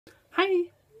Hi,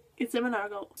 it's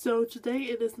Nørgaard. So today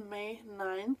it is May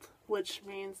 9th, which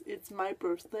means it's my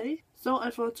birthday. So I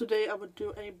thought today I would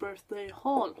do a birthday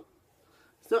haul.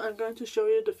 So I'm going to show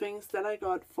you the things that I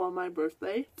got for my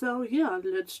birthday. So yeah,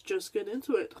 let's just get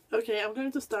into it. Okay, I'm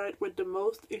going to start with the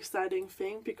most exciting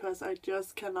thing because I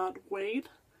just cannot wait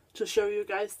to show you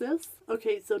guys this.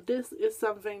 Okay, so this is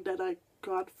something that I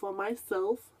got for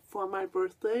myself for my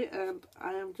birthday and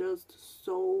I am just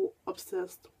so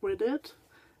obsessed with it.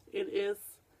 It is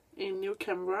a new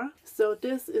camera. So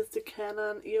this is the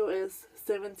Canon EOS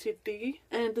 70D,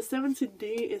 and the 70D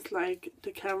is like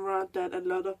the camera that a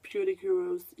lot of beauty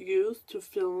gurus use to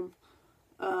film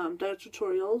their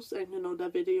tutorials and their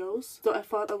videos. So I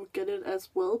thought I would get it as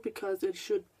well because it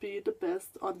should be the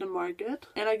best on the market,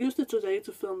 and I used it today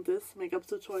to film this makeup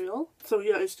tutorial. So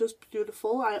yeah, it's just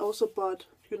beautiful. I also bought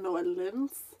a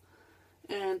lens,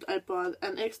 and I bought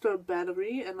an extra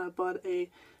battery, and I bought a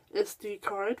SD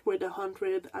card with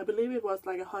 100, I believe it was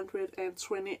like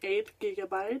 128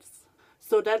 gigabytes.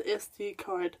 So that SD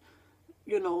card,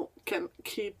 can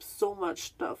keep so much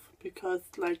stuff because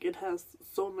like it has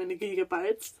so many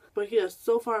gigabytes. But yeah,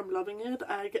 so far I'm loving it.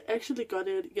 I actually got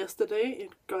it yesterday.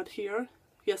 It got here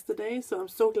yesterday, so I'm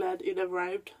so glad it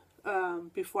arrived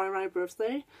before my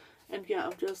birthday. And yeah,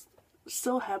 I'm just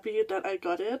so happy that I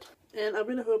got it. And I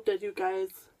really hope that you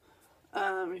guys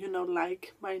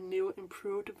like my new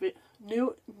improved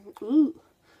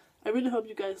I really hope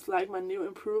you guys like my new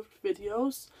improved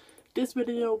videos. This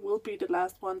video will be the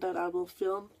last one that I will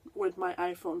film with my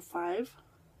iPhone 5.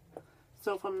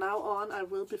 So from now on I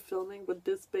will be filming with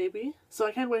this baby. So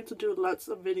I can't wait to do lots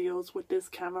of videos with this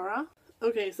camera.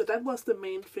 Okay, so that was the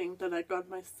main thing that I got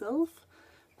myself.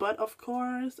 But of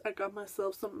course I got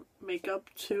myself some makeup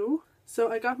too. So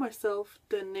I got myself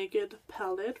the Naked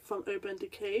palette from Urban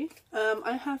Decay.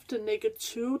 I have the Naked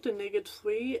 2, the Naked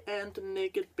 3 and the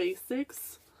Naked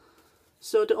Basics.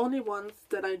 So the only ones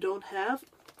that I don't have...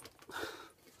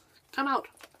 Come out!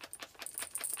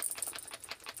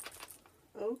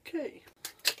 Okay.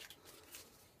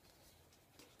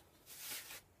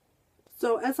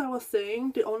 So as I was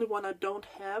saying, the only one I don't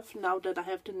have now that I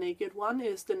have the Naked one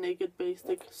is the Naked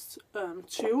Basics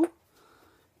 2.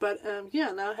 But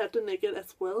yeah, now I have the Naked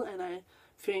as well, and I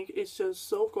think it's just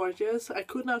so gorgeous. I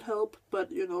could not help but,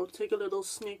 take a little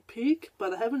sneak peek,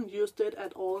 but I haven't used it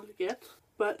at all yet.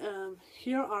 But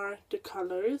here are the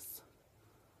colors.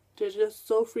 They're just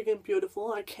so freaking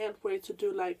beautiful. I can't wait to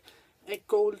do like a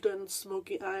golden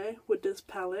smoky eye with this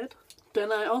palette.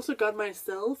 Then I also got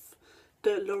myself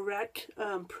the Lorac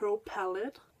Pro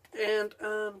palette. And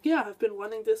yeah, I've been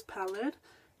wanting this palette.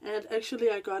 And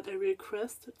actually I got a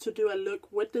request to do a look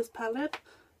with this palette,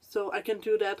 so I can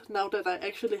do that now that I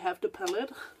actually have the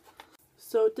palette.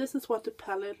 So this is what the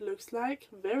palette looks like.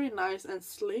 Very nice and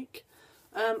sleek.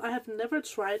 I have never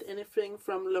tried anything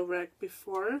from Lorac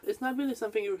before. It's not really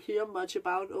something you hear much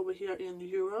about over here in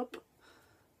Europe,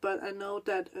 but I know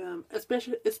that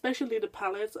especially the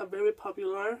palettes are very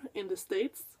popular in the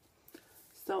States.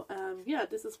 So yeah,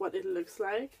 this is what it looks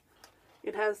like.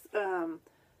 It has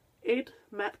 8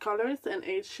 matte colors and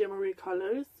 8 shimmery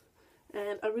colors,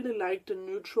 and I really like the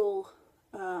neutral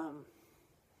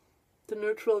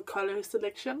color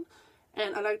selection,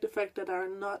 and I like the fact that there are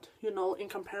not, in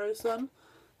comparison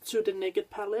to the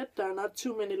Naked palette, there are not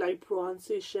too many like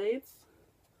bronzy shades,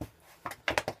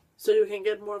 so you can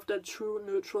get more of that true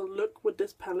neutral look with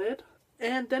this palette.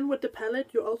 And then with the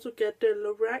palette you also get the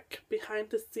Lorac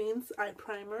Behind the Scenes Eye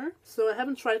Primer. So I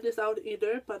haven't tried this out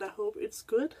either, but I hope it's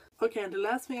good. Okay, and the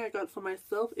last thing I got for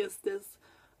myself is this,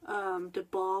 the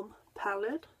Balm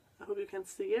palette. I hope you can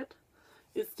see it.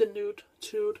 It's the Nude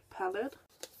Tude palette.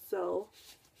 So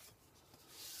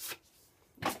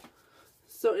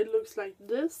it looks like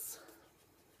this.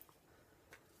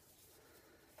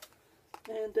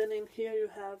 And then in here you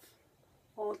have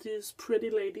all these pretty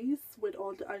ladies with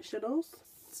all the eyeshadows.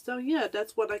 So yeah,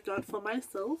 that's what I got for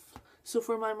myself. So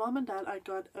for my mom and dad I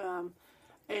got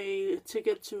a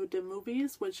ticket to the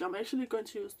movies, which I'm actually going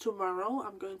to use tomorrow.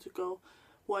 I'm going to go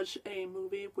watch a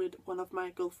movie with one of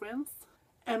my girlfriends.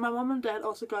 And my mom and dad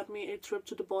also got me a trip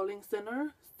to the bowling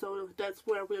center, so that's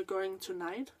where we're going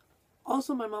tonight.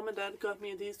 Also my mom and dad got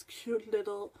me these cute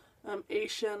little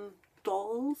Asian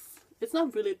dolls. It's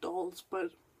not really dolls,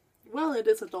 but well, it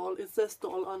is a doll. It says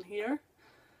doll on here.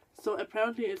 So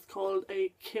apparently it's called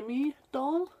a Kimmy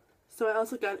doll. So I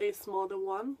also got a smaller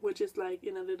one, which is like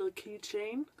in a little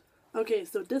keychain. Okay,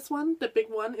 so this one, the big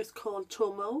one, is called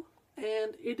Tomo.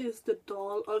 And it is the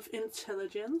doll of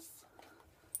intelligence.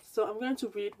 So I'm going to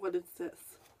read what it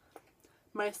says.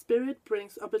 My spirit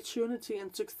brings opportunity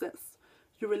and success.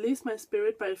 You release my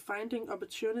spirit by finding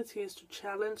opportunities to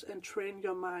challenge and train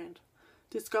your mind.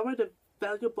 Discover the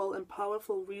valuable and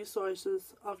powerful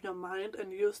resources of your mind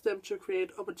and use them to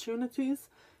create opportunities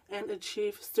and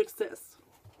achieve success.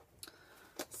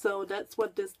 So that's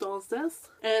what this doll says.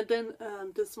 And then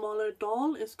the smaller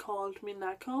doll is called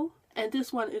Minako. And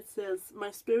this one, it says, my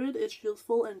spirit is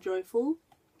youthful and joyful.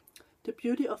 The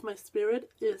beauty of my spirit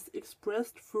is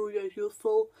expressed through your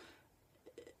youthful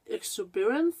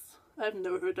exuberance. I've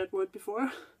never heard that word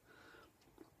before.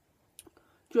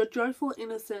 Your joyful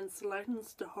innocence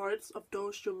lightens the hearts of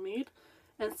those you meet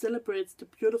and celebrates the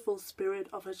beautiful spirit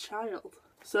of a child.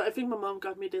 So I think my mom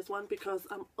got me this one because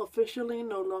I'm officially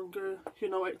no longer,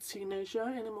 a teenager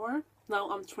anymore.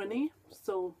 Now I'm 20,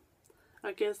 so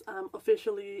I guess I'm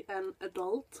officially an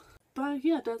adult. But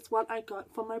yeah, that's what I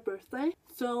got for my birthday.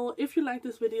 So if you like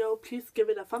this video, please give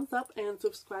it a thumbs up and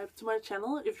subscribe to my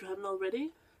channel if you haven't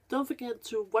already. Don't forget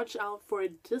to watch out for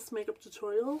this makeup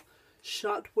tutorial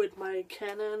shot with my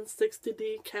Canon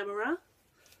 60D camera.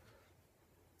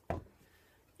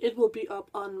 It will be up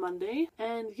on Monday.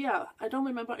 And yeah, I don't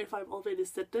remember if I've already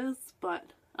said this,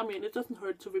 but I mean, it doesn't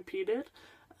hurt to repeat it.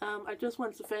 I just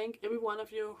want to thank every one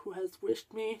of you who has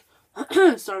wished me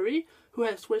who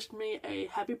has wished me a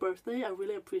happy birthday. I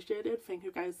really appreciate it. Thank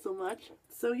you guys so much.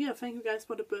 So yeah, thank you guys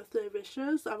for the birthday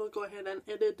wishes. I will go ahead and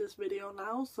edit this video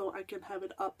now so I can have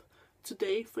it up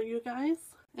today for you guys.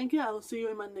 And yeah, I will see you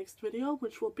in my next video,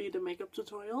 which will be the makeup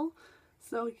tutorial.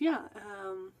 So yeah,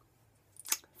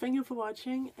 thank you for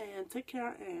watching and take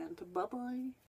care and bye bye.